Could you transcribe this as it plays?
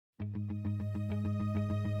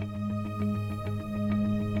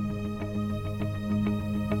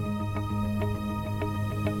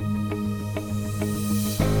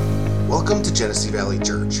Welcome to Genesee Valley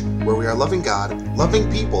Church, where we are loving God,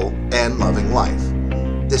 loving people, and loving life.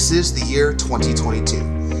 This is the year 2022,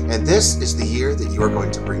 and this is the year that you are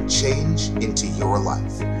going to bring change into your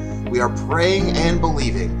life. We are praying and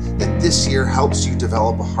believing that this year helps you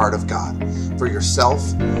develop a heart of God for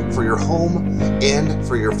yourself, for your home, and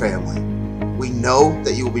for your family. We know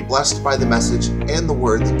that you will be blessed by the message and the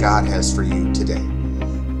word that God has for you today.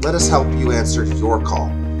 Let us help you answer your call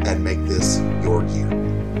and make this your year.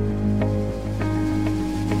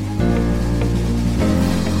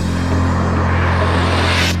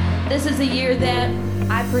 This is a year that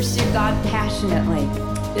I pursue God passionately.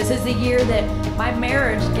 This is the year that my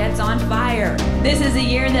marriage gets on fire. This is the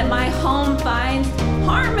year that my home finds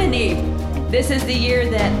harmony. This is the year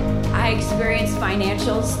that I experience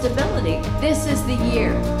financial stability. This is the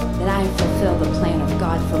year that I fulfill the plan of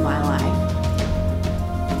God for my life.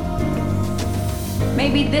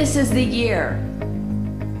 Maybe this is the year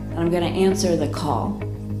that I'm going to answer the call.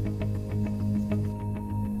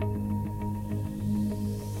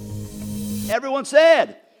 Everyone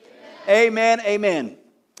said, amen, amen.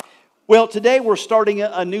 Well, today we're starting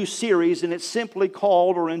a new series, and it's simply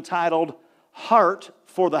called or entitled Heart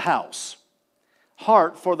for the House.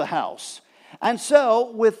 Heart for the House. And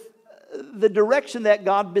so, with the direction that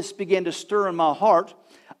God began to stir in my heart,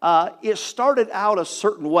 it started out a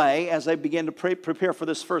certain way as I began to prepare for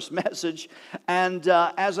this first message. And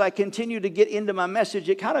as I continued to get into my message,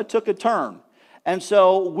 it kind of took a turn. And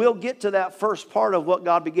so we'll get to that first part of what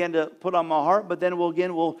God began to put on my heart, but then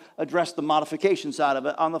we'll address the modification side of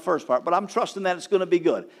it on the first part. But I'm trusting that it's going to be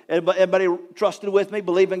good. Everybody trusted with me,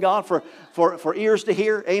 believe in God for ears to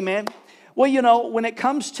hear? Amen. Well, you know, when it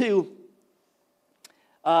comes to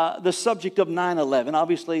the subject of 9/11,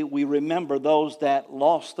 obviously we remember those that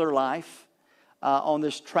lost their life on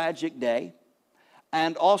this tragic day.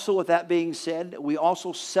 And also, with that being said, we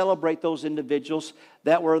also celebrate those individuals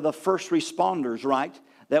that were the first responders, right?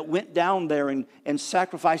 That went down there and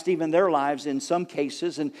sacrificed even their lives in some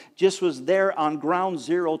cases and just was there on ground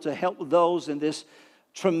zero to help those in this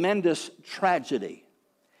tremendous tragedy.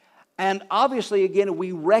 And obviously, again,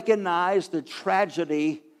 we recognize the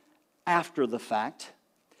tragedy after the fact.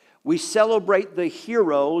 We celebrate the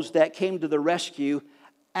heroes that came to the rescue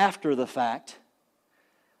after the fact.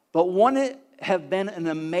 But wouldn't it have been an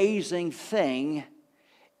amazing thing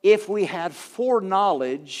if we had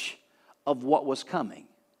foreknowledge of what was coming?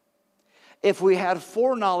 If we had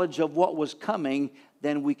foreknowledge of what was coming,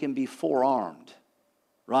 then we can be forearmed,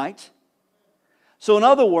 right? So in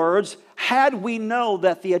other words, had we known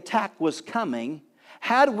that the attack was coming,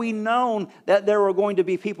 had we known that there were going to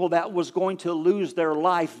be people that was going to lose their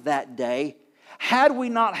life that day, had we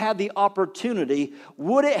not had the opportunity,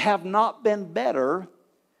 would it have not been better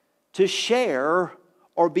to share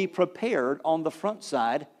or be prepared on the front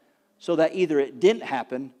side so that either it didn't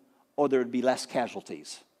happen or there would be less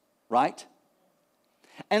casualties, right?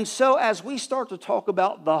 And so as we start to talk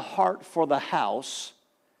about the heart for the house,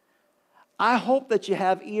 I hope that you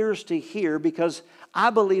have ears to hear, because I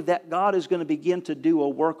believe that God is going to begin to do a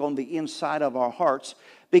work on the inside of our hearts,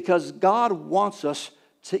 because God wants us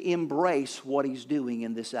to embrace what He's doing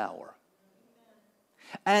in this hour.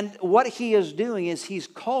 And what He is doing is He's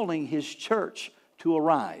calling His church to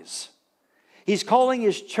arise. He's calling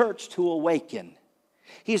His church to awaken.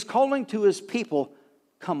 He's calling to His people,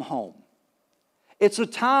 come home. It's a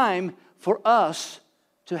time for us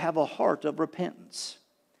to have a heart of repentance.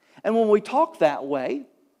 And when we talk that way,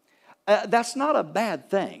 that's not a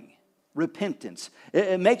bad thing, repentance.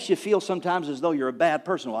 It makes you feel sometimes as though you're a bad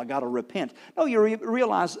person. Well, I got to repent. No, you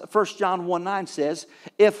realize 1 John 1:9 says,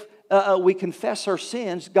 if we confess our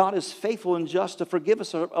sins, God is faithful and just to forgive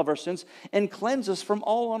us of our sins and cleanse us from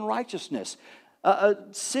all unrighteousness.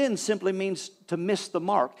 Sin simply means to miss the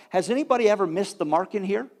mark. Has anybody ever missed the mark in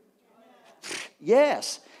here?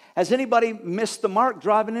 Yes. Has anybody missed the mark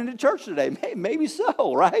driving into church today? Maybe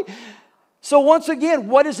so, right? So once again,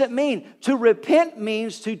 what does it mean? To repent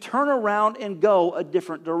means to turn around and go a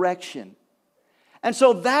different direction. And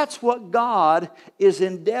so that's what God is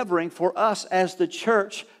endeavoring for us as the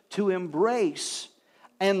church to embrace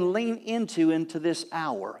and lean into this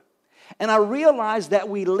hour. And I realize that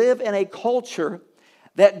we live in a culture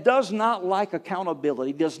that does not like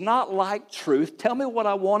accountability, does not like truth. Tell me what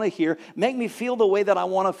I want to hear. Make me feel the way that I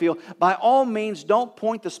want to feel. By all means, don't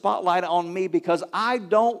point the spotlight on me, because I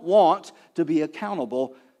don't want to be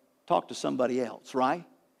accountable. Talk to somebody else, right?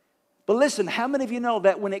 But listen, how many of you know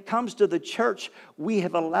that when it comes to the church, we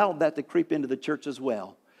have allowed that to creep into the church as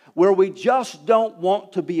well? where we just don't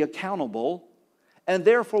want to be accountable, and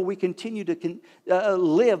therefore we continue to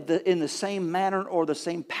live in the same manner or the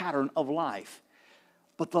same pattern of life.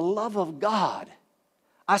 But the love of God,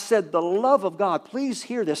 I said the love of God, please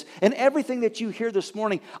hear this. And everything that you hear this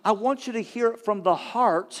morning, I want you to hear it from the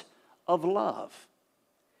heart of love.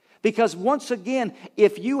 Because once again,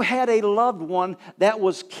 if you had a loved one that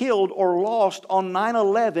was killed or lost on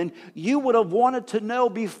 9/11, you would have wanted to know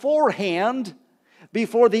beforehand,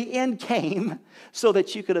 before the end came, so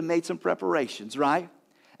that you could have made some preparations, right?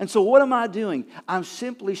 And so what am I doing? I'm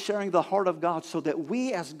simply sharing the heart of God so that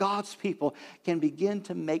we as God's people can begin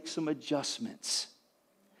to make some adjustments.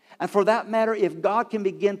 And for that matter, if God can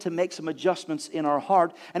begin to make some adjustments in our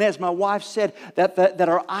heart, and as my wife said, that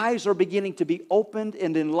our eyes are beginning to be opened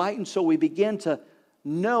and enlightened so we begin to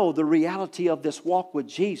know the reality of this walk with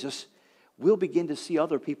Jesus, we'll begin to see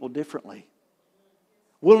other people differently.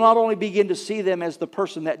 We'll not only begin to see them as the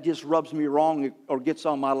person that just rubs me wrong or gets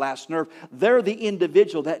on my last nerve, they're the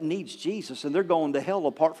individual that needs Jesus and they're going to hell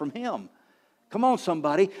apart from Him. Come on,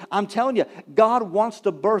 somebody. I'm telling you, God wants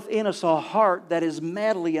to birth in us a heart that is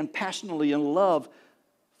madly and passionately in love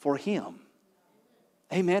for Him.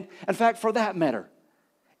 Amen. In fact, for that matter,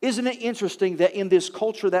 isn't it interesting that in this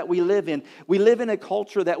culture that we live in a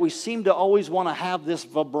culture that we seem to always want to have this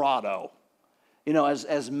vibrato. You know,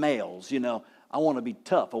 as males, you know, I want to be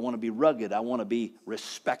tough. I want to be rugged. I want to be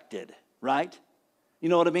respected, right? You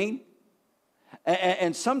know what I mean?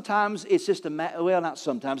 And sometimes it's just not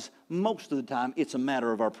sometimes, most of the time, it's a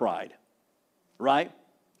matter of our pride, right?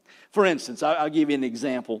 For instance, I'll give you an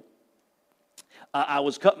example. I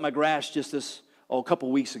was cutting my grass just a couple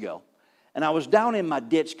weeks ago, and I was down in my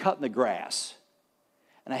ditch cutting the grass,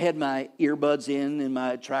 and I had my earbuds in, and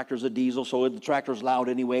my tractor's a diesel, so the tractor's loud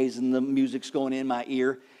anyways, and the music's going in my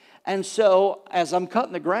ear. And so as I'm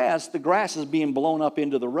cutting the grass is being blown up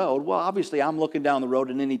into the road. Well, obviously, I'm looking down the road,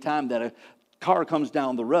 and any time that a car comes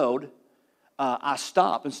down the road, I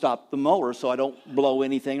stop the mower so I don't blow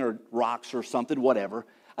anything or rocks or something, whatever.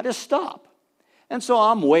 I just stop. And so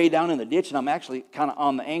I'm way down in the ditch, and I'm actually kind of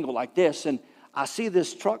on the angle like this, and I see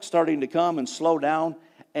this truck starting to come and slow down,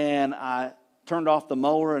 and I turned off the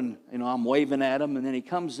mower, and you know I'm waving at him, and then he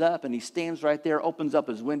comes up, and he stands right there, opens up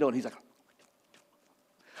his window, and he's like,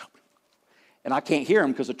 and I can't hear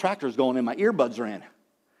him because the tractor's going in, my earbuds are in.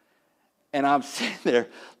 And I'm sitting there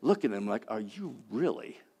looking at him like, are you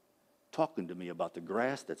really talking to me about the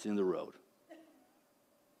grass that's in the road?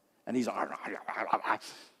 And he's like,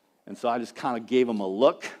 and so I just kind of gave him a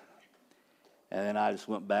look, and then I just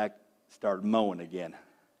went back, started mowing again.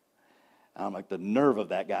 And I'm like, the nerve of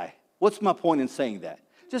that guy. What's my point in saying that?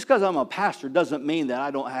 Just because I'm a pastor doesn't mean that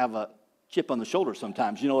I don't have a chip on the shoulder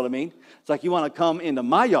sometimes, you know what I mean? It's like you want to come into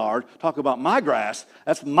my yard, talk about my grass.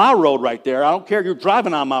 That's my road right there. I don't care if you're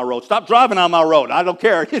driving on my road. Stop driving on my road. I don't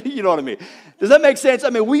care. You know what I mean? Does that make sense?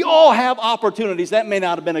 I mean, we all have opportunities. That may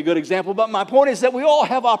not have been a good example, but my point is that we all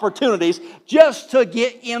have opportunities just to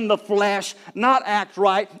get in the flesh, not act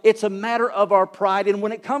right. It's a matter of our pride. And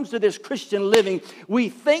when it comes to this Christian living, we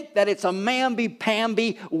think that it's a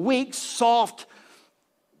mamby-pamby, weak,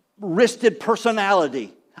 soft-wristed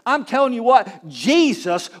personality. I'm telling you what,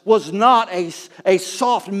 Jesus was not a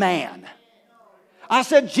soft man. I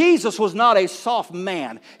said Jesus was not a soft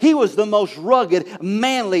man. He was the most rugged,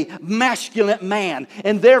 manly, masculine man.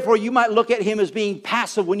 And therefore, you might look at him as being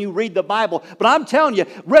passive when you read the Bible. But I'm telling you,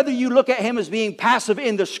 whether you look at him as being passive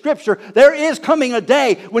in the Scripture, there is coming a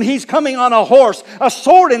day when he's coming on a horse, a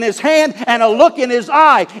sword in his hand, and a look in his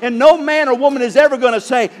eye. And no man or woman is ever going to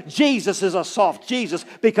say, Jesus is a soft Jesus,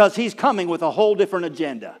 because he's coming with a whole different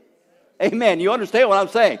agenda. Amen. You understand what I'm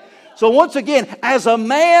saying? So once again, as a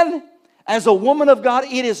man, as a woman of God,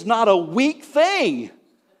 it is not a weak thing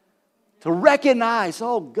to recognize,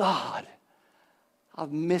 oh God,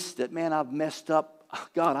 I've missed it, man, I've messed up.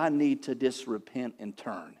 God, I need to just repent and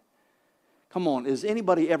turn. Come on, has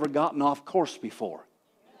anybody ever gotten off course before?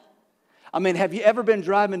 I mean, have you ever been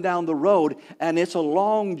driving down the road and it's a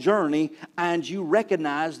long journey and you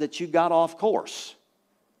recognize that you got off course?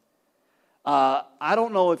 I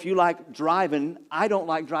don't know if you like driving. I don't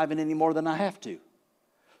like driving any more than I have to.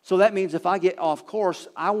 So that means if I get off course,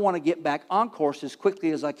 I want to get back on course as quickly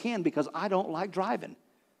as I can because I don't like driving.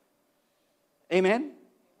 Amen?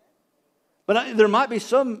 But there might be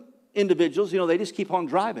some individuals, you know, they just keep on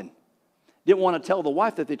driving. Didn't want to tell the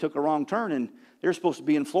wife that they took a wrong turn and they're supposed to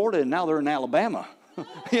be in Florida and now they're in Alabama.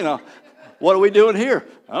 You know, what are we doing here?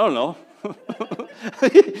 I don't know.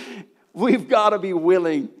 We've got to be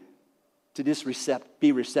willing to just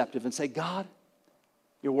be receptive and say, God,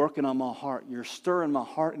 you're working on my heart. You're stirring my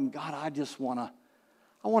heart. And God, I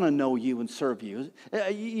I want to know you and serve you.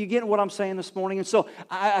 You get what I'm saying this morning? And so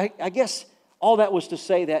I guess all that was to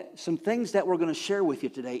say that some things that we're going to share with you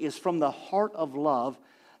today is from the heart of love,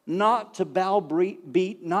 not to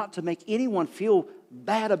browbeat, not to make anyone feel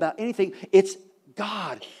bad about anything. It's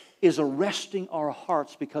God is arresting our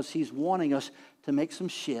hearts because He's wanting us to make some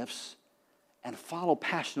shifts and follow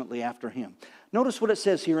passionately after Him. Notice what it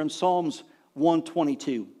says here in Psalms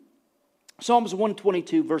 122. Psalms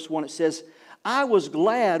 122, verse 1, it says, I was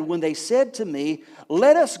glad when they said to me,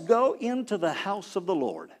 let us go into the house of the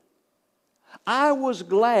Lord. I was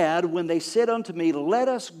glad when they said unto me, let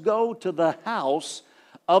us go to the house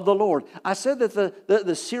of the Lord. I said that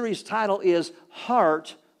the series title is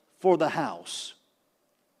Heart for the House.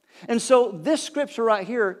 And so this scripture right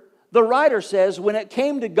here, the writer says, when it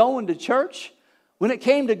came to going to church, when it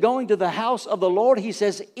came to going to the house of the Lord, he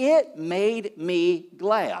says, it made me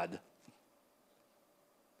glad.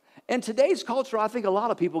 In today's culture, I think a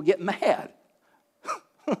lot of people get mad.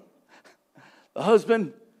 The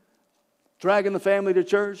husband dragging the family to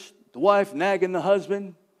church, the wife nagging the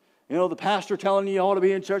husband, the pastor telling you ought to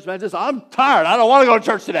be in church. Man, I'm tired. I don't want to go to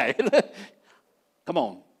church today. Come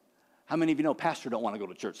on. How many of you know pastor don't want to go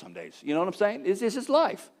to church some days? You know what I'm saying? It's his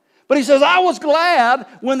life. But he says, I was glad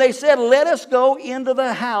when they said, let us go into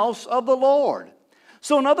the house of the Lord.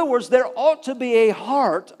 So in other words, there ought to be a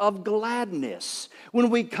heart of gladness. When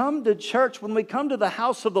we come to church, when we come to the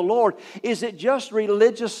house of the Lord, is it just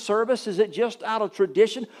religious service? Is it just out of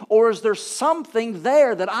tradition? Or is there something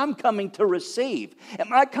there that I'm coming to receive?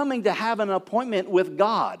 Am I coming to have an appointment with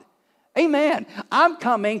God? Amen. I'm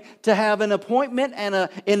coming to have an appointment and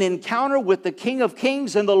an encounter with the King of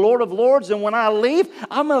Kings and the Lord of Lords. And when I leave,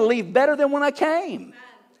 I'm going to leave better than when I came.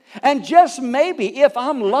 And just maybe, if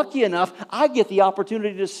I'm lucky enough, I get the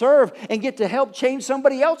opportunity to serve and get to help change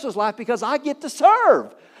somebody else's life because I get to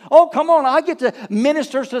serve. Oh, come on, I get to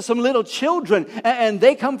minister to some little children, and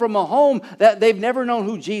they come from a home that they've never known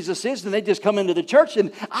who Jesus is, and they just come into the church,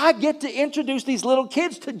 and I get to introduce these little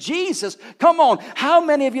kids to Jesus. Come on, how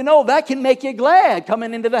many of you know that can make you glad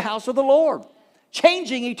coming into the house of the Lord?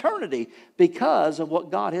 Changing eternity because of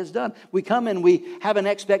what God has done. We come and we have an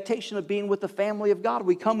expectation of being with the family of God.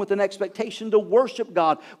 We come with an expectation to worship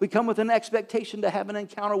God. We come with an expectation to have an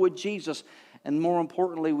encounter with Jesus. And more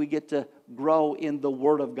importantly, we get to grow in the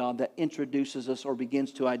Word of God that introduces us or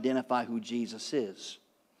begins to identify who Jesus is.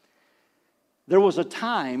 There was a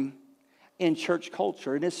time in church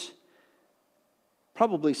culture, and it's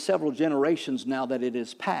probably several generations now that it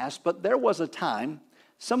has passed, but there was a time.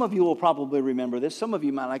 Some of you will probably remember this. Some of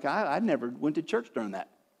you might I never went to church during that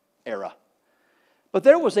era. But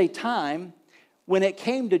there was a time when it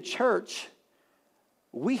came to church,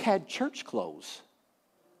 we had church clothes.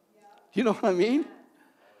 You know what I mean?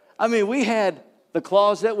 I mean, we had the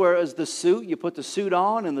closet where it was the suit. You put the suit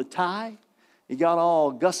on and the tie. You got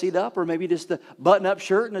all gussied up, or maybe just the button-up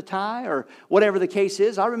shirt and a tie, or whatever the case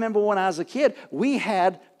is. I remember when I was a kid, we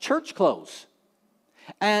had church clothes.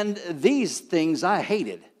 And these things I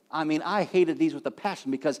hated. I mean, I hated these with a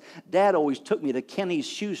passion because Dad always took me to Kenny's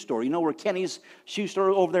shoe store. You know where Kenny's shoe store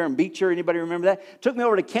over there in Beecher? Anybody remember that? Took me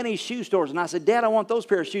over to Kenny's shoe stores, and I said, Dad, I want those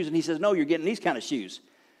pair of shoes. And he says, no, you're getting these kind of shoes.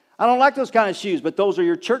 I don't like those kind of shoes, but those are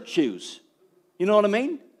your church shoes. You know what I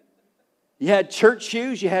mean? You had church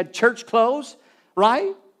shoes, you had church clothes,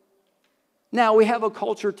 right? Now, we have a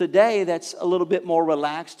culture today that's a little bit more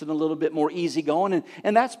relaxed and a little bit more easygoing,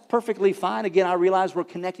 and that's perfectly fine. Again, I realize we're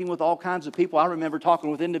connecting with all kinds of people. I remember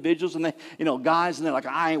talking with individuals, and they, guys, and they're like,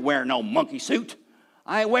 I ain't wearing no monkey suit.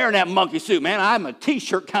 I ain't wearing that monkey suit, man. I'm a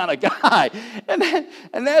T-shirt kind of guy.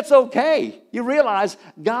 And that's okay. You realize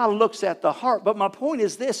God looks at the heart. But my point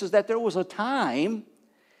is this, is that there was a time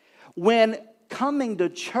when coming to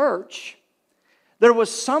church, there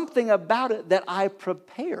was something about it that I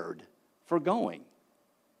prepared for going.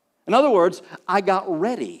 In other words, I got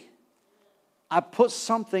ready. I put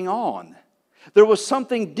something on. There was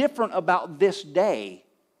something different about this day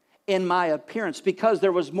in my appearance because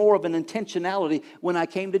there was more of an intentionality when I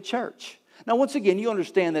came to church. Now, once again, you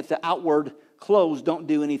understand that the outward clothes don't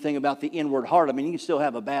do anything about the inward heart. I mean, you can still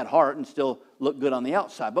have a bad heart and still look good on the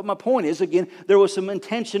outside. But my point is, again, there was some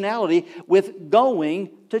intentionality with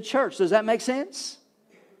going to church. Does that make sense?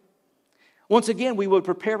 Once again, we would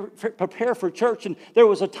prepare for church, and there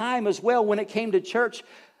was a time as well when it came to church,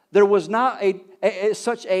 there was not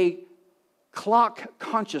such a clock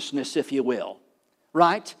consciousness, if you will,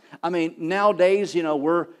 right? I mean, nowadays,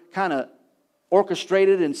 we're kind of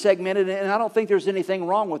orchestrated and segmented, and I don't think there's anything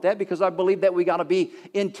wrong with that, because I believe that we got to be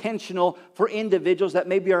intentional for individuals that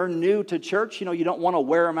maybe are new to church. You don't want to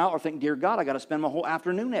wear them out or think, dear God, I got to spend my whole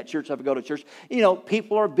afternoon at church if I go to church.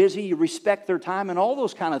 People are busy, you respect their time and all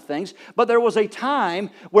those kind of things. But there was a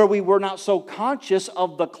time where we were not so conscious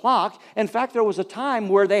of the clock. In fact, there was a time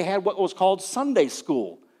where they had what was called Sunday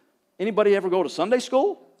school. Anybody ever go to Sunday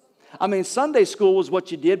school? Sunday school was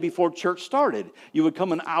what you did before church started. You would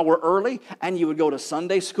come an hour early and you would go to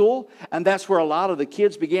Sunday school, and that's where a lot of the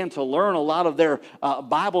kids began to learn a lot of their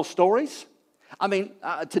Bible stories.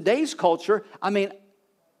 Today's culture,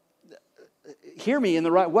 hear me in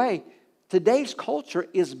the right way, today's culture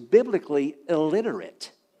is biblically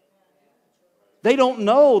illiterate. They don't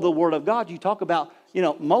know the Word of God. You talk about,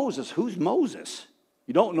 Moses. Who's Moses?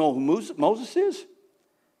 You don't know who Moses is?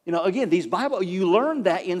 Again, these Bible, you learned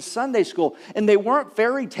that in Sunday school. And they weren't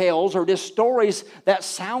fairy tales or just stories that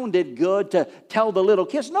sounded good to tell the little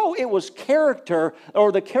kids. No, it was character,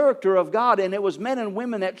 or the character of God. And it was men and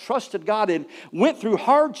women that trusted God and went through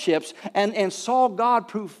hardships and saw God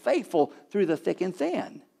prove faithful through the thick and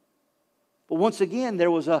thin. But once again,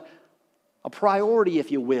 there was a priority,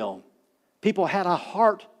 if you will. People had a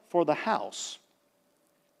heart for the house.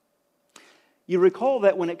 You recall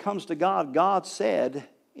that when it comes to God, God said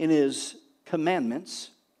in His commandments,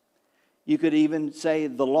 you could even say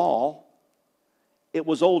the law, it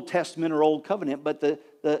was Old Testament or Old Covenant, but the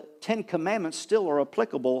 10 Commandments still are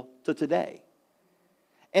applicable to today.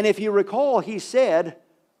 And if you recall, He said,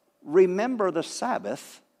 remember the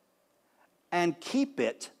Sabbath and keep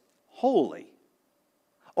it holy.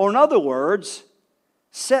 Or in other words,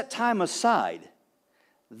 set time aside.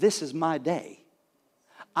 This is my day.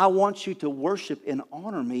 I want you to worship and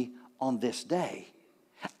honor me on this day.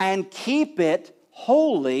 And keep it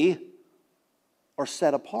holy or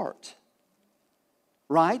set apart.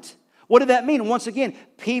 Right? What did that mean? Once again,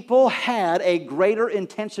 people had a greater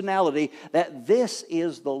intentionality that this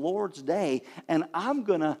is the Lord's day, and I'm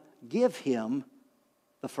going to give Him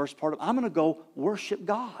the first part of it. I'm going to go worship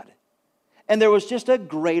God. And there was just a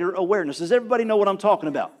greater awareness. Does everybody know what I'm talking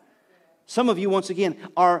about? Some of you, once again,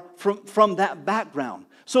 are from that background.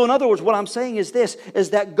 So in other words, what I'm saying is this,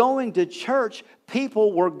 is that going to church,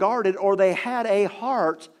 people were guarded, or they had a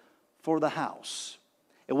heart for the house.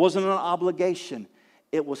 It wasn't an obligation.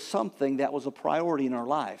 It was something that was a priority in our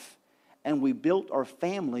life. And we built our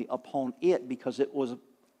family upon it because it was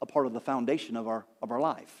a part of the foundation of our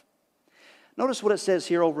life. Notice what it says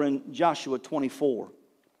here over in Joshua 24.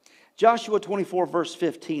 Joshua 24 verse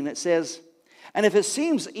 15, it says, and if it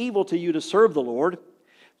seems evil to you to serve the Lord,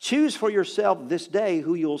 choose for yourself this day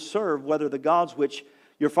who you'll serve, whether the gods which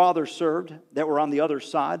your fathers served that were on the other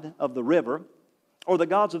side of the river, or the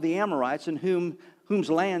gods of the Amorites in whose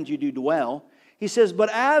land you do dwell. He says, but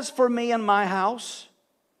as for me and my house,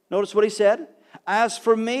 notice what he said, as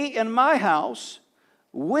for me and my house,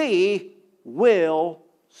 we will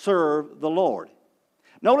serve the Lord.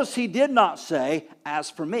 Notice he did not say, as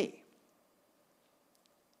for me.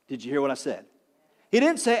 Did you hear what I said? He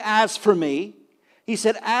didn't say, as for me. He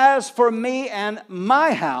said, as for me and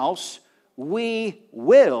my house, we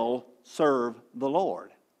will serve the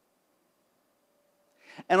Lord.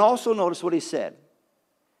 And also notice what he said.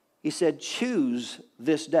 He said, choose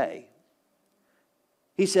this day.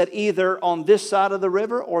 He said, either on this side of the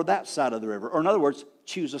river or that side of the river. Or in other words,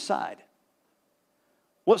 choose a side.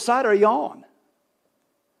 What side are you on?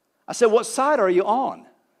 I said, what side are you on?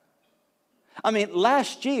 I mean,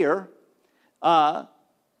 last year, the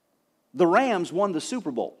Rams won the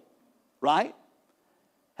Super Bowl, right?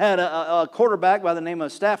 Had a quarterback by the name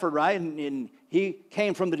of Stafford, right? And he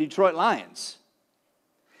came from the Detroit Lions.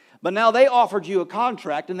 But now they offered you a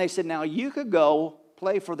contract, and they said, now you could go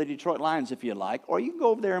play for the Detroit Lions if you like, or you can go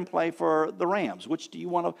over there and play for the Rams. Which do you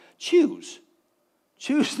want to choose?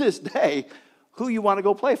 Choose this day who you want to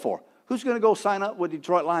go play for. Who's going to go sign up with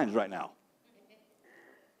Detroit Lions right now?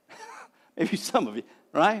 Maybe some of you,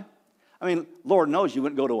 right? I mean, Lord knows you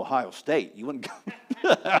wouldn't go to Ohio State. You wouldn't go.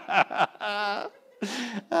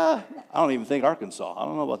 I don't even think Arkansas. I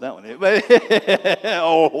don't know about that one.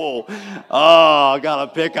 I got to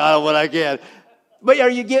pick out what I can. But are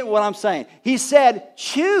you getting what I'm saying? He said,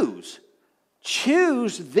 choose.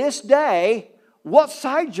 Choose this day what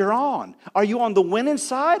side you're on. Are you on the winning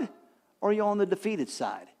side or are you on the defeated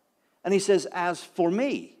side? And he says, as for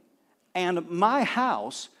me and my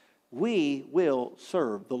house, we will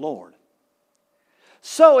serve the Lord.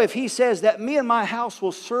 So if he says that me and my house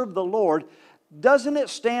will serve the Lord, doesn't it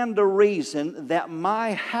stand to reason that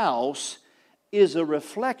my house is a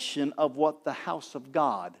reflection of what the house of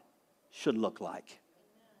God should look like?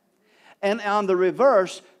 And on the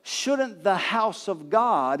reverse, shouldn't the house of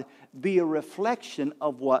God be a reflection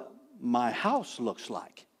of what my house looks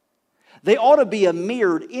like? They ought to be a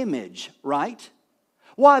mirrored image, right?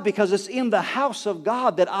 Why? Because it's in the house of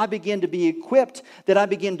God that I begin to be equipped, that I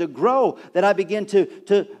begin to grow, that I begin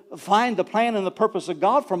to find the plan and the purpose of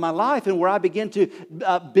God for my life, and where I begin to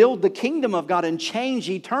build the kingdom of God and change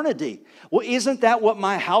eternity. Well, isn't that what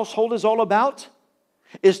my household is all about?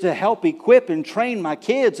 Is to help equip and train my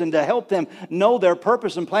kids and to help them know their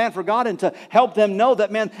purpose and plan for God and to help them know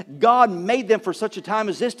that, man, God made them for such a time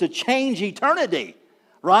as this to change eternity,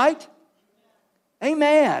 right?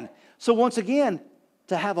 Amen. So once again,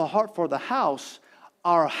 to have a heart for the house,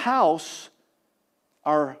 our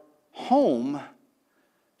home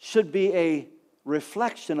should be a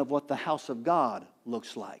reflection of what the house of God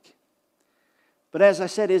looks like. But as I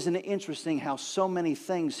said, isn't it interesting how so many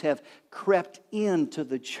things have crept into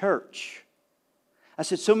the church? I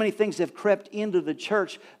said so many things have crept into the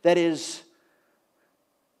church that is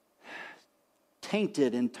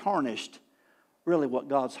tainted and tarnished really what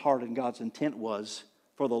God's heart and God's intent was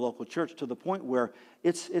for the local church, to the point where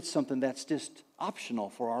it's something that's just optional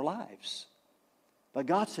for our lives. But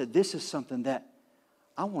God said, this is something that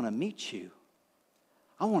I want to meet you.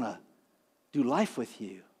 I want to do life with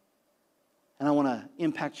you. And I want to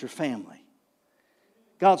impact your family.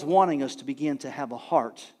 God's wanting us to begin to have a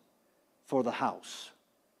heart for the house.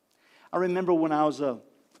 I remember when I was a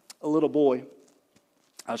little boy,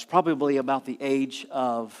 I was probably about the age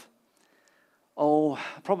of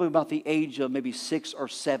maybe 6 or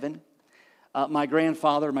 7. My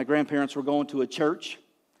grandparents were going to a church.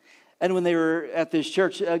 And when they were at this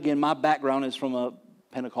church, again, my background is from a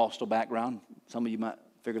Pentecostal background. Some of you might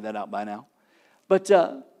figure that out by now. But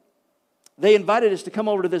they invited us to come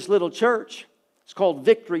over to this little church. It's called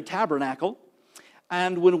Victory Tabernacle.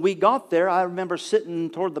 And when we got there, I remember sitting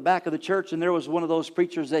toward the back of the church, and there was one of those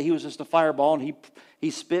preachers that he was just a fireball, and he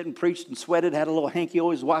spit and preached and sweated, had a little hanky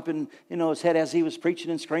always wiping, his head as he was preaching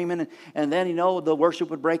and screaming. And then, the worship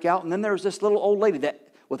would break out. And then there was this little old lady that,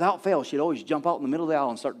 without fail, she'd always jump out in the middle of the aisle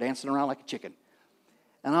and start dancing around like a chicken.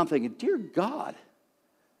 And I'm thinking, dear God,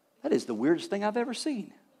 that is the weirdest thing I've ever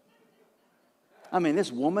seen. I mean,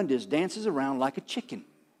 this woman just dances around like a chicken.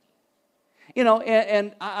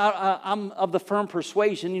 And I'm of the firm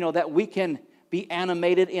persuasion, that we can be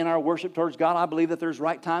animated in our worship towards God. I believe that there's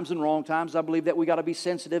right times and wrong times. I believe that we got to be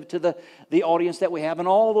sensitive to the audience that we have and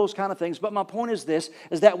all those kind of things. But my point is this,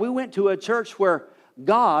 is that we went to a church where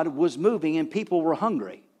God was moving and people were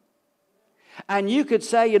hungry. And you could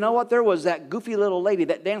say, there was that goofy little lady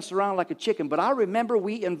that danced around like a chicken. But I remember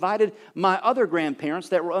we invited my other grandparents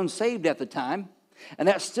that were unsaved at the time. And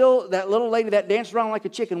that little lady that danced around like a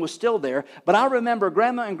chicken was still there. But I remember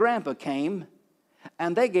Grandma and Grandpa came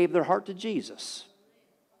and they gave their heart to Jesus.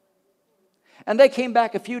 And they came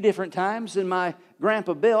back a few different times. And my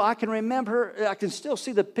Grandpa Bill, I can still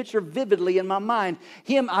see the picture vividly in my mind.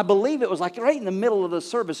 Him, I believe it was like right in the middle of the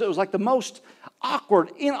service. It was like the most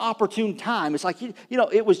awkward, inopportune time. It's like,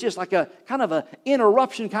 it was just like a kind of an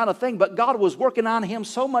interruption kind of thing. But God was working on him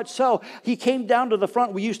so much so, he came down to the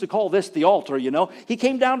front. We used to call this the altar, He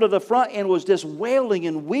came down to the front and was just wailing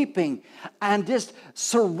and weeping and just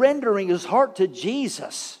surrendering his heart to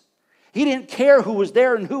Jesus. He didn't care who was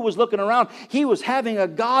there and who was looking around. He was having a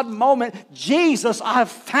God moment. Jesus,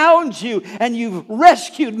 I've found you and you've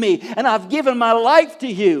rescued me and I've given my life to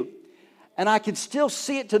you. And I can still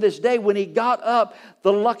see it to this day. When he got up,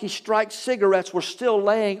 the Lucky Strike cigarettes were still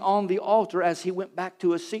laying on the altar as he went back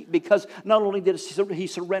to his seat, because not only did he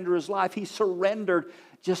surrender his life, he surrendered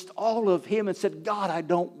just all of him and said, God, I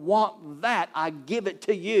don't want that. I give it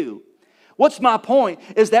to you. What's my point?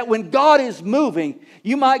 Is that when God is moving,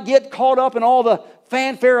 you might get caught up in all the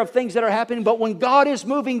fanfare of things that are happening, but when God is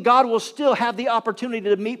moving, God will still have the opportunity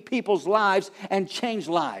to meet people's lives and change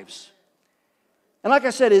lives. And like I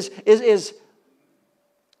said, as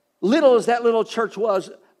little as that little church was,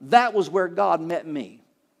 that was where God met me.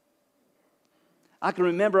 I can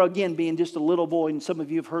remember, again, being just a little boy, and some of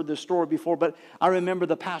you have heard this story before, but I remember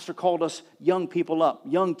the pastor called us young people up,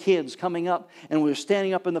 young kids coming up, and we were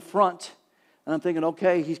standing up in the front. And I'm thinking,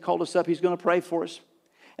 okay, he's called us up. He's going to pray for us.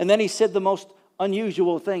 And then he said the most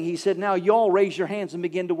unusual thing. He said, now you all raise your hands and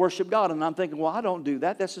begin to worship God. And I'm thinking, well, I don't do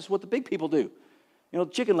that. That's just what the big people do. The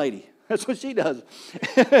chicken lady. That's what she does.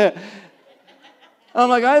 I'm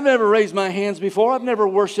like, I've never raised my hands before. I've never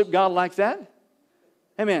worshiped God like that.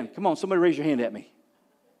 Hey, man, come on. Somebody raise your hand at me.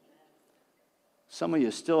 Some of you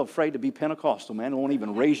are still afraid to be Pentecostal, man. Won't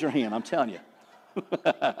even raise your hand. I'm telling you.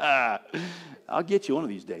 I'll get you one of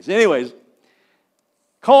these days. Anyways.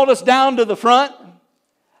 Called us down to the front,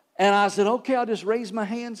 And I said, okay, I'll just raise my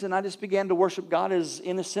hands. And I just began to worship God as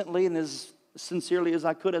innocently and as sincerely as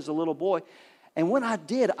I could as a little boy. And when I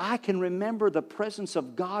did, I can remember the presence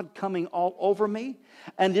of God coming all over me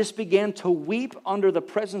and just began to weep under the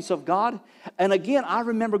presence of God. And again, I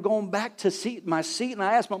remember going back to my seat and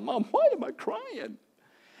I asked my mom, why am I crying?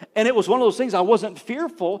 And it was one of those things, I wasn't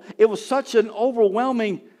fearful. It was such an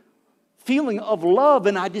overwhelming feeling of love,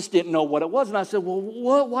 and I just didn't know what it was. And I said, well,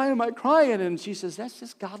 why am I crying? And she says, that's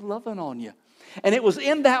just God loving on you. And it was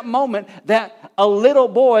in that moment that a little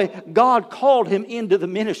boy, God called him into the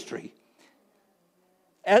ministry.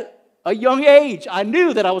 At a young age, I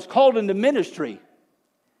knew that I was called into ministry.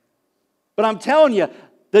 But I'm telling you,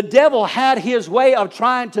 the devil had his way of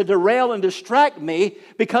trying to derail and distract me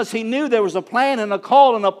because he knew there was a plan and a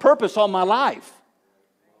call and a purpose on my life.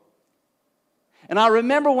 And I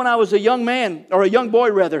remember when I was a young man, or a young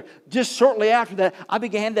boy rather, just shortly after that, I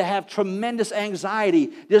began to have tremendous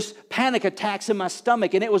anxiety, just panic attacks in my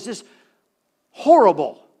stomach, and it was just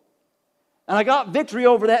horrible. And I got victory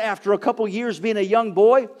over that after a couple years being a young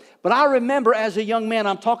boy. But I remember as a young man,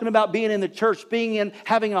 I'm talking about being in the church,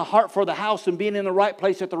 having a heart for the house and being in the right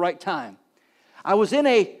place at the right time. I was in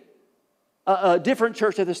a different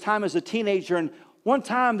church at this time as a teenager, and one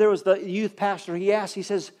time there was the youth pastor. He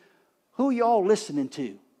says, who y'all listening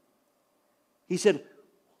to? He said,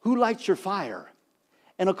 who lights your fire?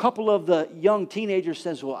 And a couple of the young teenagers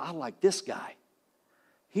says, well, I like this guy.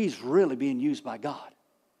 He's really being used by God.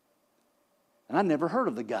 And I never heard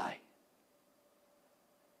of the guy.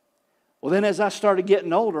 Well, then as I started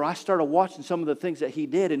getting older, I started watching some of the things that he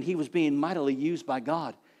did, and he was being mightily used by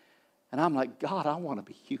God. And I'm like, God, I want to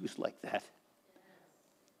be used like that.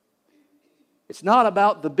 It's not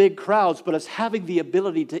about the big crowds, but it's having the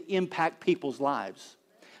ability to impact people's lives.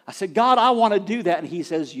 I said, God, I want to do that. And he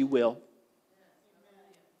says, you will.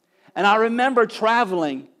 And I remember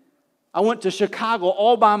traveling. I went to Chicago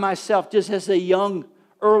all by myself just as a young,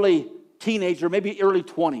 early teenager, maybe early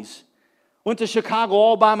 20s. Went to Chicago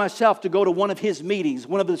all by myself to go to one of his meetings,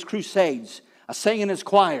 one of his crusades. I sang in his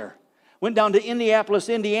choir. Went down to Indianapolis,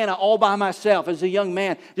 Indiana all by myself as a young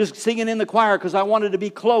man, just singing in the choir because I wanted to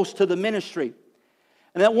be close to the ministry.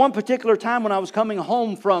 And at one particular time when I was coming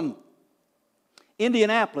home from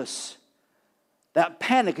Indianapolis, that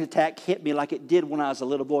panic attack hit me like it did when I was a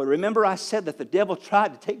little boy. Remember I said that the devil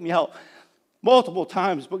tried to take me out multiple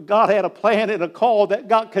times, but God had a plan and a call that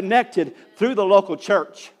got connected through the local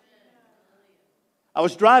church. I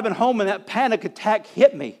was driving home and that panic attack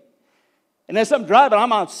hit me. And as I'm driving,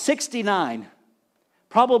 I'm on 69,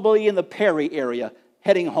 probably in the Perry area,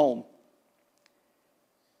 heading home.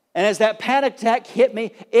 And as that panic attack hit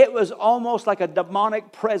me, it was almost like a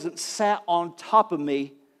demonic presence sat on top of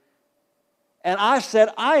me. And I said,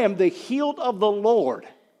 I am the healed of the Lord.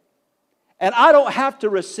 And I don't have to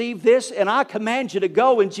receive this, and I command you to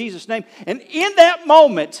go in Jesus' name. And in that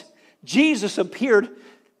moment, Jesus appeared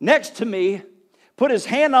next to me, put his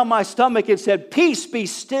hand on my stomach and said, peace, be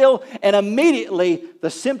still. And immediately the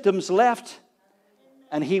symptoms left,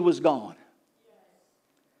 and he was gone.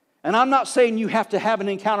 And I'm not saying you have to have an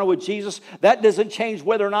encounter with Jesus. That doesn't change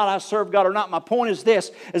whether or not I serve God or not. My point is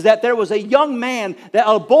this, is that there was a young man,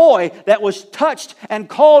 a boy that was touched and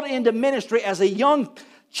called into ministry as a young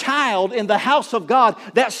child in the house of God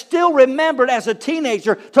that still remembered as a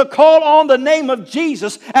teenager to call on the name of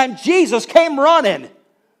Jesus, and Jesus came running.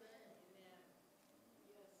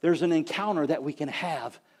 There's an encounter that we can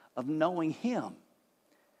have of knowing him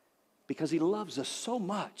because he loves us so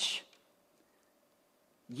much.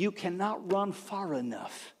 You cannot run far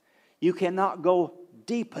enough. You cannot go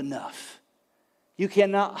deep enough. You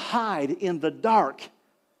cannot hide in the dark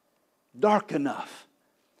enough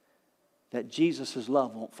that Jesus'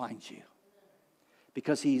 love won't find you.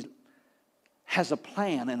 Because he has a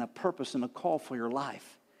plan and a purpose and a call for your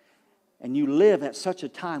life. And you live at such a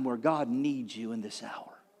time where God needs you in this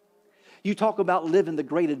hour. You talk about living the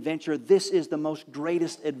great adventure. This is the most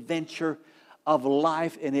greatest adventure of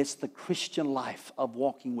life, and it's the Christian life of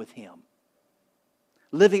walking with him.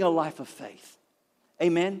 Living a life of faith.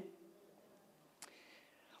 Amen?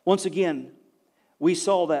 Once again, we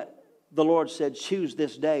saw that the Lord said, choose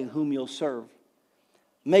this day whom you'll serve.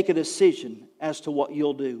 Make a decision as to what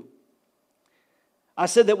you'll do. I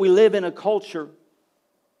said that we live in a culture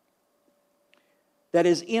that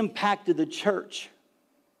has impacted the church.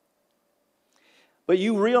 But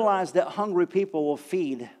you realize that hungry people will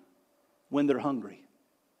feed when they're hungry.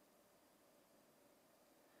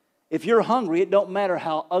 If you're hungry, it don't matter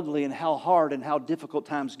how ugly and how hard and how difficult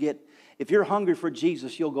times get. If you're hungry for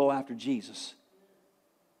Jesus, you'll go after Jesus.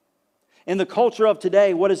 In the culture of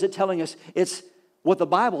today, what is it telling us? It's what the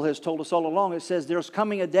Bible has told us all along. It says there's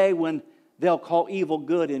coming a day when they'll call evil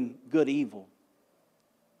good and good evil.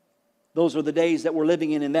 Those are the days that we're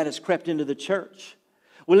living in, and that has crept into the church.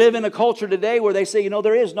 We live in a culture today where they say,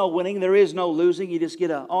 there is no winning, there is no losing. You just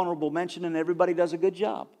get an honorable mention and everybody does a good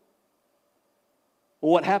job.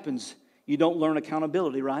 Well, what happens? You don't learn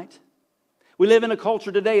accountability, right? We live in a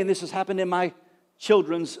culture today, and this has happened in my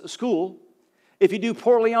children's school. If you do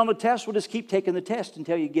poorly on the test, we'll just keep taking the test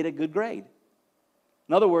until you get a good grade.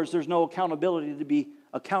 In other words, there's no accountability to be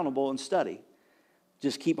accountable and study.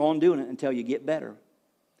 Just keep on doing it until you get better.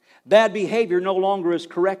 Bad behavior no longer is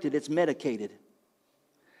corrected, it's medicated.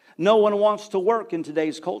 No one wants to work in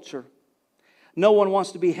today's culture. No one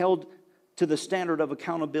wants to be held to the standard of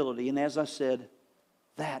accountability. And as I said,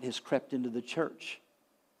 that has crept into the church.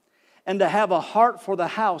 And to have a heart for the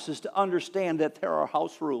house is to understand that there are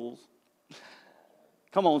house rules.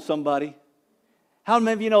 Come on, somebody. How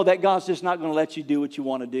many of you know that God's just not going to let you do what you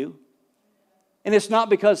want to do? And it's not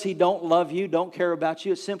because He don't love you, don't care about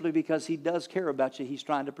you. It's simply because He does care about you. He's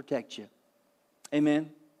trying to protect you. Amen?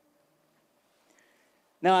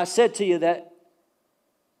 Now, I said to you that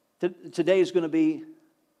today is going to be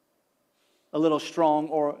a little strong,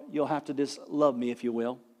 or you'll have to just love me, if you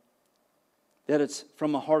will. That it's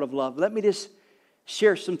from a heart of love. Let me just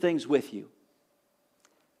share some things with you.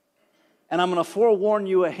 And I'm going to forewarn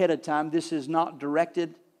you ahead of time, this is not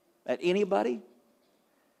directed at anybody.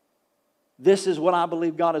 This is what I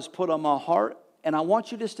believe God has put on my heart. And I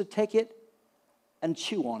want you just to take it and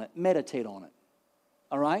chew on it, meditate on it.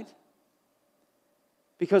 All right?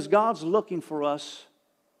 Because God's looking for us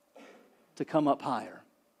to come up higher.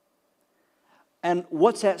 And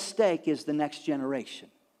what's at stake is the next generation.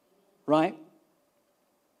 Right?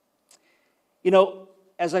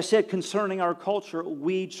 As I said, concerning our culture,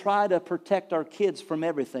 we try to protect our kids from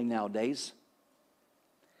everything nowadays.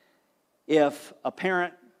 If a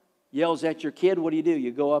parent yells at your kid, what do?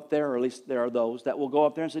 You go up there, or at least there are those that will go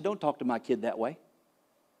up there and say, don't talk to my kid that way.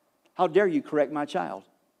 How dare you correct my child,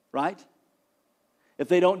 right? If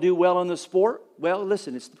they don't do well in the sport, well,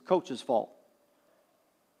 listen, it's the coach's fault,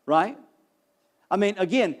 right? I mean,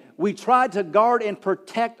 again, we try to guard and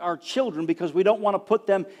protect our children because we don't want to put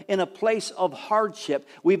them in a place of hardship.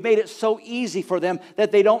 We've made it so easy for them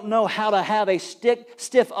that they don't know how to have a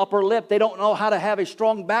stiff upper lip. They don't know how to have a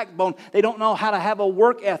strong backbone. They don't know how to have a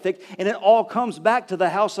work ethic. And it all comes back to the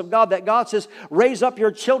house of God, that God says, raise up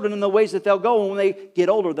your children in the ways that they'll go. And when they get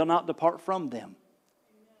older, they'll not depart from them.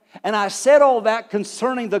 And I said all that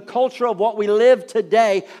concerning the culture of what we live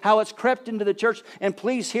today, how it's crept into the church. And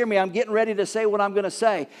please hear me, I'm getting ready to say what I'm going to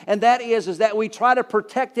say. And that is that we try to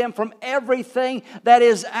protect them from everything that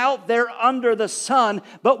is out there under the sun,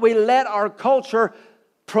 but we let our culture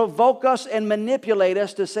provoke us and manipulate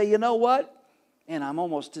us to say, you know what? And I'm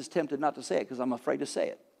almost just tempted not to say it because I'm afraid to say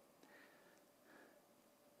it.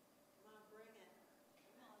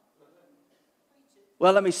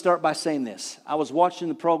 Well, let me start by saying this. I was watching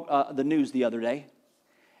the news the other day,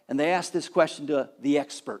 and they asked this question to the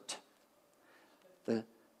expert, the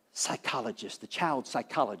psychologist, the child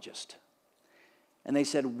psychologist. And they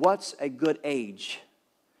said, what's a good age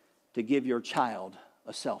to give your child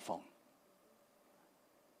a cell phone?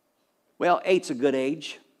 Well, 8's a good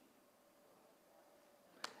age.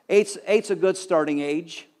 8's a good starting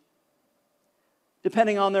age,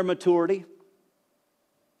 depending on their maturity.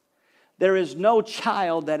 There is no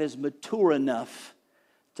child that is mature enough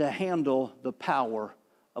to handle the power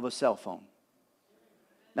of a cell phone.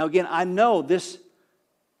 Now again, I know this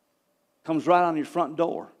comes right on your front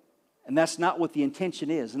door, and that's not what the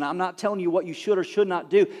intention is. And I'm not telling you what you should or should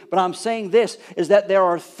not do, but I'm saying this, is that there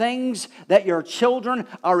are things that your children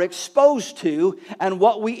are exposed to, and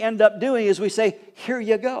what we end up doing is we say, here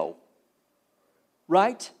you go.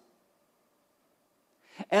 Right?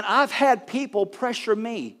 And I've had people pressure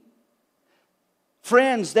me.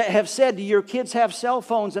 Friends that have said, do your kids have cell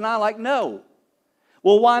phones? And I'm like, no.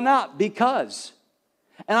 Well, why not? Because.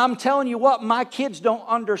 And I'm telling you what, my kids don't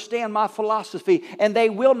understand my philosophy, and they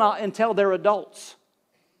will not until they're adults.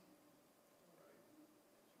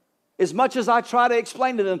 As much as I try to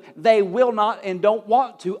explain to them, they will not and don't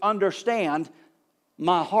want to understand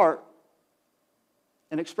my heart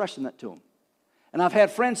and expressing that to them. And I've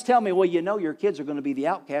had friends tell me, well, you know your kids are going to be the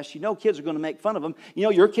outcast. You know kids are going to make fun of them. You know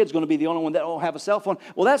your kid's going to be the only one that won't have a cell phone.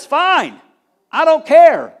 Well, that's fine. I don't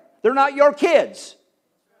care. They're not your kids.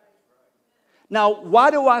 Now,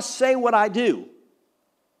 why do I say what I do?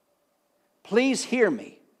 Please hear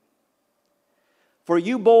me. For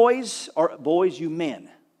you boys, or boys, you men,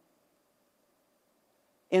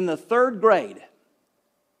 in the 3rd grade,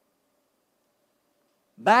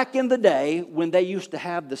 back in the day when they used to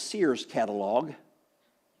have the Sears catalog,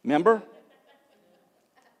 Remember?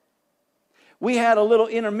 We had a little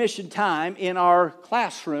intermission time in our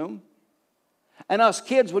classroom, and us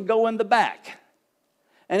kids would go in the back.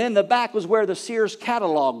 And in the back was where the Sears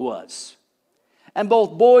catalog was. And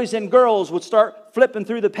both boys and girls would start flipping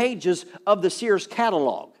through the pages of the Sears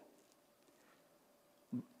catalog.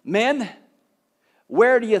 Men,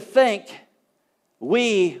 where do you think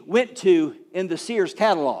we went to in the Sears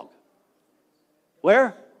catalog?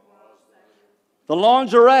 Where? The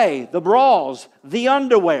lingerie, the bras, the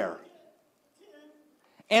underwear.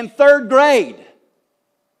 In third grade.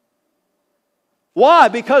 Why?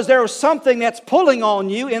 Because there was something that's pulling on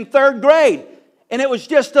you in third grade. And it was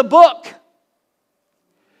just a book.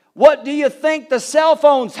 What do you think the cell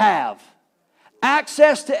phones have?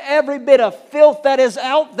 Access to every bit of filth that is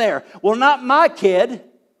out there. Well, not my kid.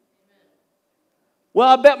 Well,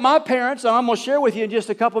 I bet my parents, and I'm going to share with you in just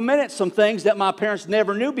a couple minutes some things that my parents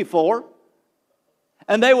never knew before.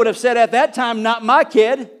 And they would have said at that time, not my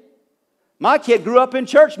kid. My kid grew up in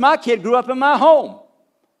church. My kid grew up in my home.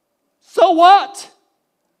 So what?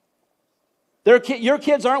 Your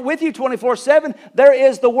kids aren't with you 24/7. There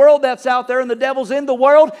is the world that's out there, and the devil's in the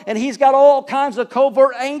world, and he's got all kinds of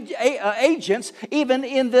covert agents, even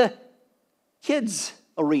in the kids'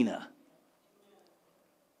 arena.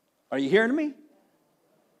 Are you hearing me?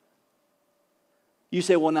 You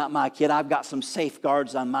say, well, not my kid. I've got some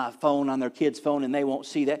safeguards on my phone, on their kid's phone, and they won't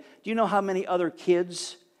see that. Do you know how many other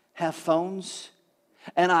kids have phones?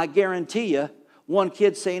 And I guarantee you, one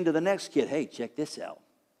kid saying to the next kid, hey, check this out.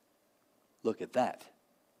 Look at that.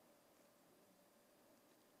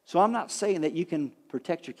 So I'm not saying that you can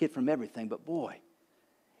protect your kid from everything, but boy,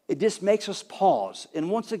 it just makes us pause. And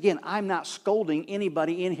once again, I'm not scolding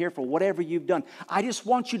anybody in here for whatever you've done. I just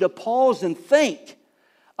want you to pause and think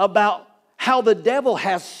about how the devil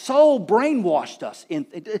has so brainwashed us.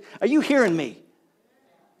 Are you hearing me?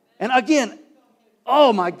 And again,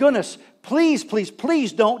 oh my goodness, please, please,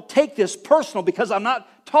 please don't take this personal, because I'm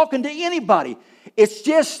not talking to anybody. It's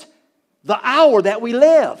just the hour that we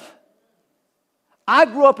live. I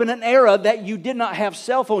grew up in an era that you did not have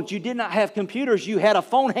cell phones. You did not have computers. You had a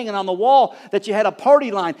phone hanging on the wall that you had a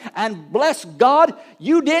party line. And bless God,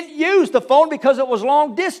 you didn't use the phone because it was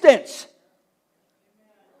long distance.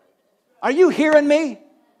 Are you hearing me?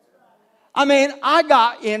 I mean, I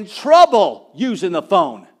got in trouble using the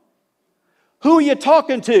phone. Who are you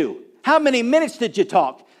talking to? How many minutes did you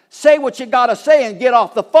talk? Say what you got to say and get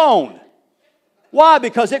off the phone. Why?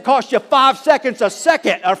 Because it costs you 5 seconds a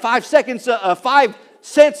second, or 5 seconds, 5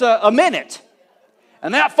 cents a minute.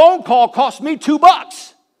 And that phone call cost me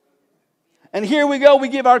 $2. And here we go, we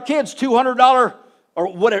give our kids $200 or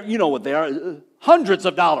whatever, you know what they are, hundreds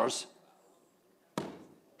of dollars.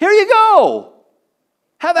 Here you go.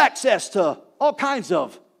 Have access to all kinds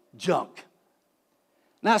of junk.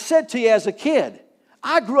 Now, I said to you as a kid,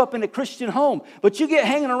 I grew up in a Christian home, but you get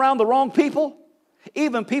hanging around the wrong people.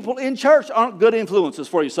 Even people in church aren't good influences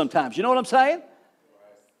for you sometimes. You know what I'm saying?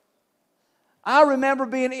 I remember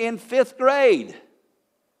being in 5th grade,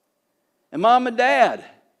 and Mom and Dad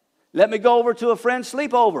let me go over to a friend's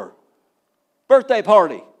sleepover, birthday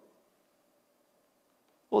party.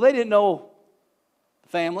 Well, they didn't know the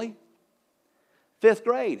family. 5th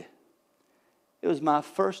grade. It was my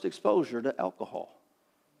first exposure to alcohol.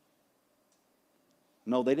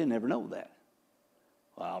 No, they didn't ever know that.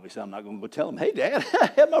 Well, obviously, I'm not going to go tell them, hey, Dad, I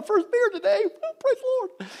had my first beer today. Praise the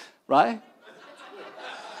Lord. Right?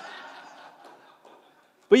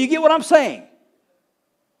 But you get what I'm saying.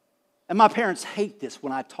 And my parents hate this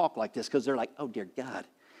when I talk like this, because they're like, oh, dear God.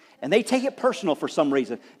 And they take it personal for some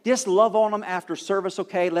reason. Just love on them after service,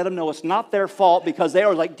 okay? Let them know it's not their fault, because they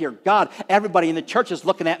are like, dear God, everybody in the church is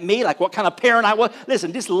looking at me like what kind of parent I was.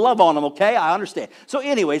 Listen, just love on them, okay? I understand. So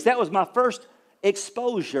anyways, that was my first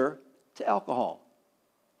exposure to alcohol.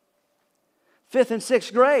 5th and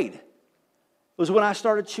 6th grade was when I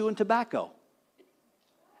started chewing tobacco.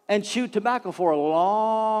 And chewed tobacco for a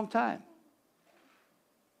long time.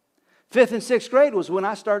 5th and 6th grade was when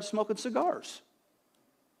I started smoking cigars.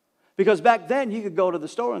 Because back then you could go to the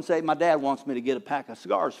store and say, my dad wants me to get a pack of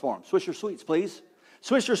cigars for him. Swisher Sweets, please.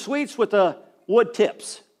 Swisher Sweets with the wood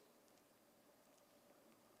tips.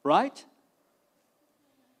 Right?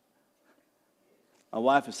 My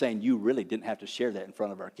wife is saying, you really didn't have to share that in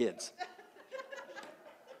front of our kids.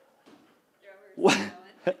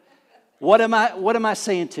 What am I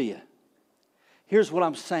saying to you? Here's what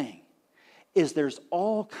I'm saying, is there's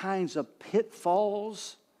all kinds of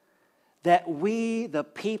pitfalls that we, the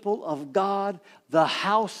people of God, the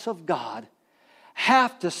house of God,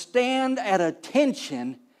 have to stand at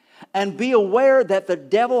attention And be aware that the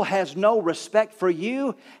devil has no respect for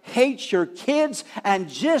you, hates your kids, and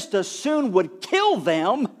just as soon would kill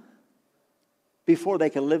them before they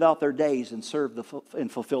can live out their days and serve and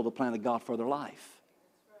fulfill the plan of God for their life.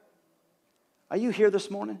 Are you here this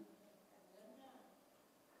morning?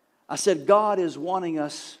 I said God is wanting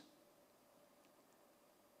us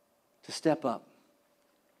to step up,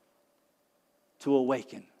 to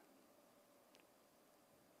awaken.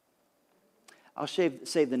 I'll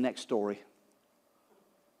save the next story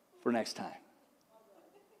for next time.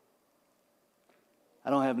 I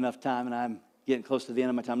don't have enough time, and I'm getting close to the end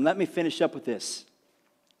of my time. Let me finish up with this.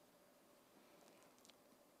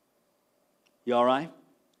 You all right?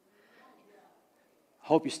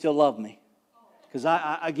 Hope you still love me. Because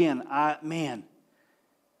man,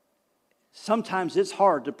 sometimes it's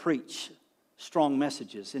hard to preach strong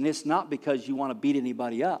messages, and it's not because you want to beat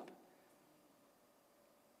anybody up.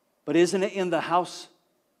 But isn't it in the house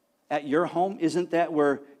at your home? Isn't that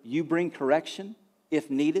where you bring correction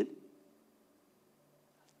if needed?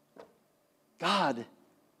 God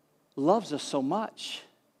loves us so much.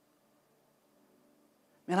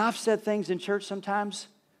 Man, I've said things in church sometimes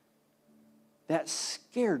that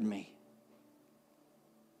scared me.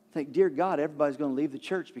 I think, dear God, everybody's going to leave the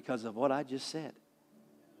church because of what I just said.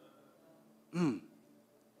 Let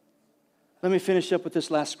me finish up with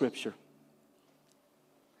this last scripture.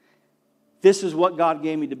 This is what God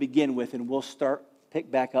gave me to begin with, and we'll pick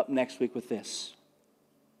back up next week with this.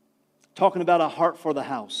 Talking about a heart for the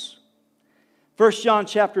house. 1 John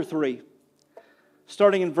chapter 3,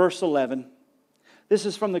 starting in verse 11. This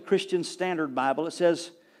is from the Christian Standard Bible. It says,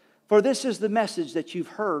 "For this is the message that you've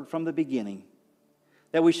heard from the beginning,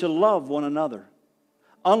 that we should love one another.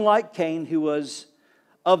 Unlike Cain, who was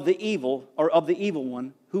of the evil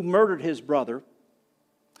one, who murdered his brother.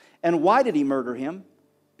 And why did he murder him?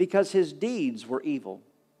 Because his deeds were evil,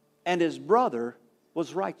 and his brother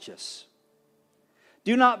was righteous.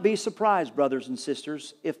 Do not be surprised, brothers and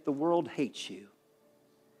sisters, if the world hates you.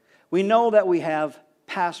 We know that we have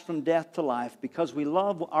passed from death to life because we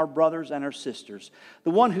love our brothers and our sisters.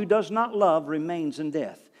 The one who does not love remains in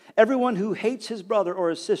death. Everyone who hates his brother or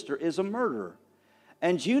his sister is a murderer.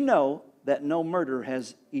 And you know that no murderer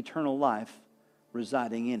has eternal life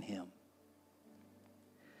residing in him."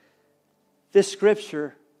 This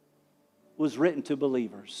scripture was written to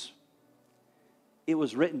believers. It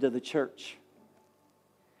was written to the church.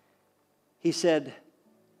 He said,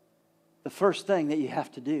 the first thing that you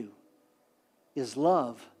have to do is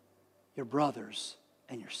love your brothers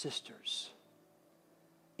and your sisters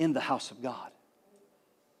in the house of God.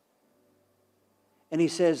 And he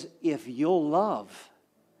says, if you'll love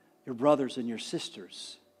your brothers and your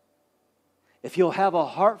sisters, if you'll have a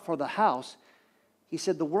heart for the house, he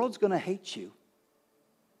said, the world's going to hate you.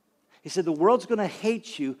 He said, the world's going to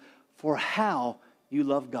hate you for how you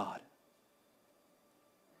love God,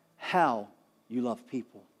 how you love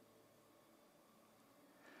people.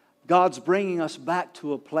 God's bringing us back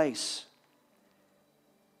to a place.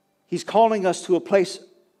 He's calling us to a place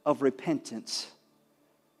of repentance,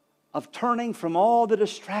 of turning from all the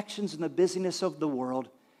distractions and the busyness of the world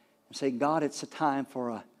and saying, God, it's a time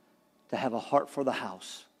to have a heart for the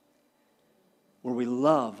house where we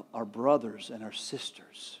love our brothers and our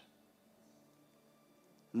sisters.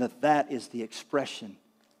 And that is the expression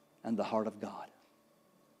and the heart of God.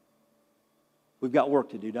 We've got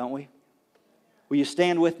work to do, don't we? Will you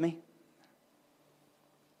stand with me?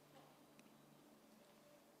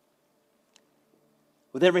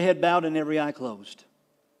 With every head bowed and every eye closed.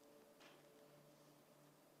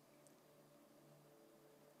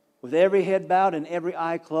 With every head bowed and every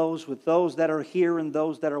eye closed, with those that are here and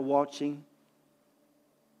those that are watching,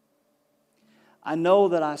 I know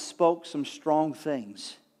that I spoke some strong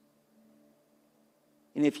things.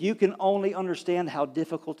 And if you can only understand how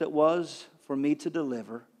difficult it was for me to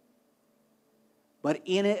deliver, but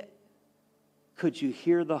in it, could you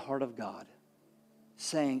hear the heart of God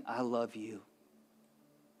saying, I love you?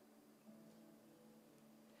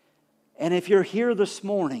 And if you're here this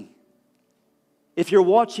morning, if you're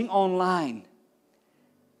watching online,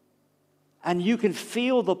 and you can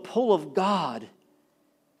feel the pull of God,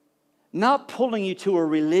 not pulling you to a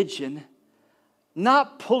religion,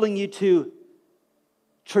 not pulling you to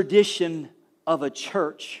tradition of a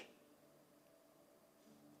church,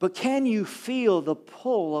 but can you feel the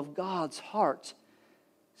pull of God's heart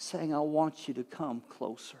saying, I want you to come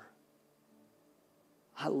closer.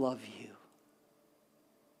 I love you.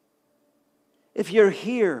 If you're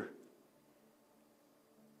here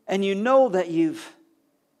and you know that you've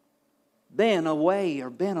been away or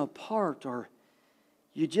been apart, or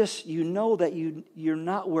you know that you're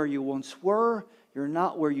not where you once were, you're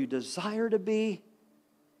not where you desire to be,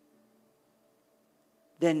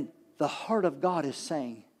 then the heart of God is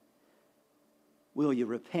saying, will you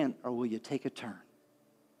repent or will you take a turn?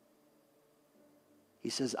 He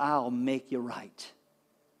says, I'll make you right.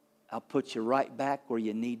 I'll put you right back where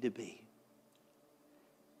you need to be.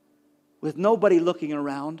 With nobody looking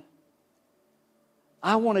around,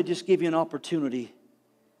 I want to just give you an opportunity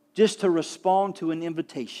just to respond to an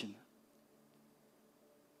invitation.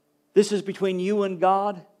 This is between you and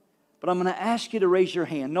God, but I'm going to ask you to raise your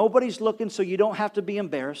hand. Nobody's looking, so you don't have to be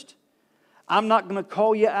embarrassed. I'm not going to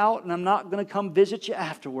call you out, and I'm not going to come visit you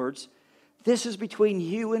afterwards. This is between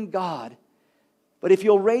you and God. But if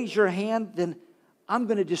you'll raise your hand, then I'm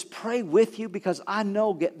going to just pray with you, because I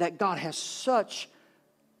know that God has such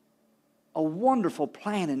a wonderful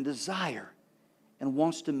plan and desire and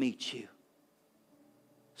wants to meet you.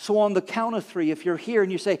 So on the count of 3, if you're here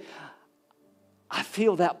and you say, I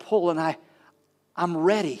feel that pull and I'm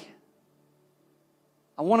ready.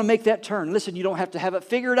 I want to make that turn. Listen, you don't have to have it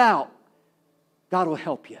figured out. God will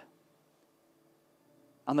help you.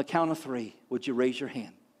 On the count of 3, would you raise your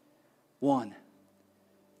hand? 1,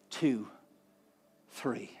 2,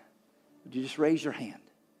 3. Would you just raise your hand?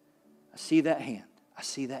 I see that hand. I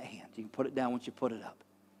see that hand. You can put it down once you put it up.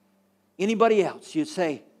 Anybody else, you'd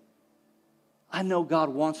say, I know God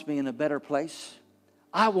wants me in a better place.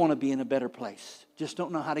 I want to be in a better place. Just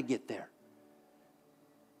don't know how to get there.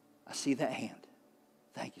 I see that hand.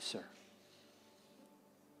 Thank you, sir.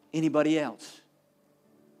 Anybody else?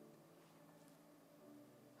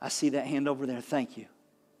 I see that hand over there. Thank you.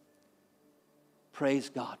 Praise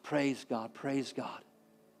God, praise God, praise God.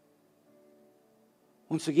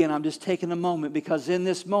 Once again, I'm just taking a moment, because in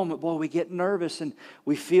this moment, boy, we get nervous and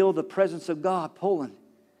we feel the presence of God pulling.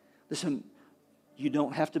 Listen, you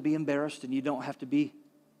don't have to be embarrassed and you don't have to be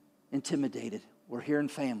intimidated. We're here in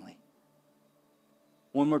family.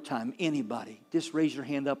 One more time, anybody, just raise your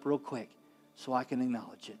hand up real quick so I can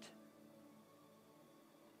acknowledge it.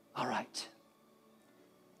 All right.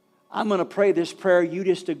 I'm going to pray this prayer. You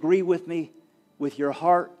just agree with me with your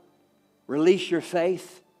heart. Release your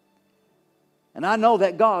faith. And I know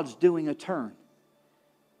that God's doing a turn.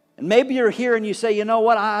 And maybe you're here and you say, you know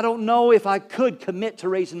what, I don't know if I could commit to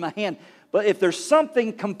raising my hand. But if there's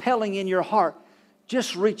something compelling in your heart,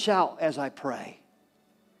 just reach out as I pray.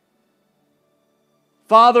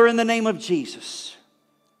 Father, in the name of Jesus,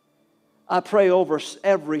 I pray over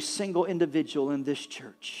every single individual in this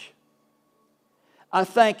church. I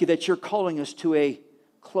thank you that you're calling us to a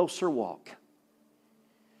closer walk.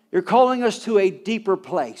 You're calling us to a deeper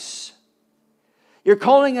place. You're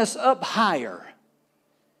calling us up higher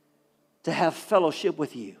to have fellowship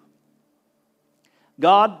with you.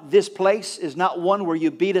 God, this place is not one where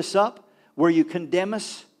you beat us up, where you condemn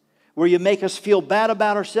us, where you make us feel bad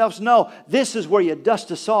about ourselves. No, this is where you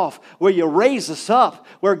dust us off, where you raise us up,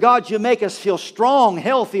 where, God, you make us feel strong,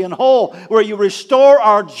 healthy, and whole, where you restore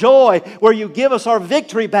our joy, where you give us our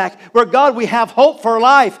victory back, where, God, we have hope for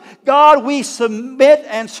life. God, we submit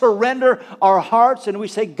and surrender our hearts, and we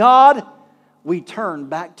say, God, we turn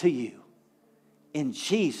back to you. In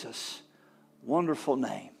Jesus' wonderful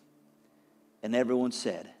name. And everyone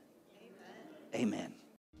said, Amen.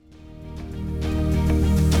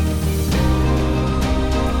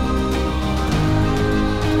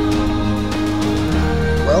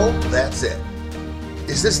 Well, that's it.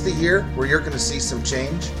 Is this the year where you're going to see some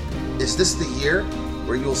change? Is this the year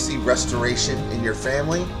where you'll see restoration in your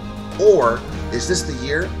family? Or is this the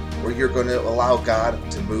year where you're going to allow God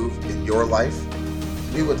to move in your life?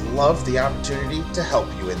 We would love the opportunity to help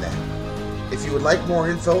you in that. If you would like more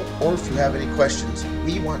info, or if you have any questions,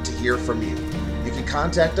 we want to hear from you. You can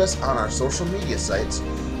contact us on our social media sites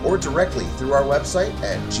or directly through our website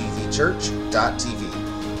at gvchurch.tv.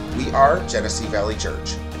 We are Genesee Valley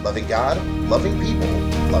Church, loving God, loving people,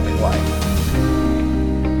 loving life.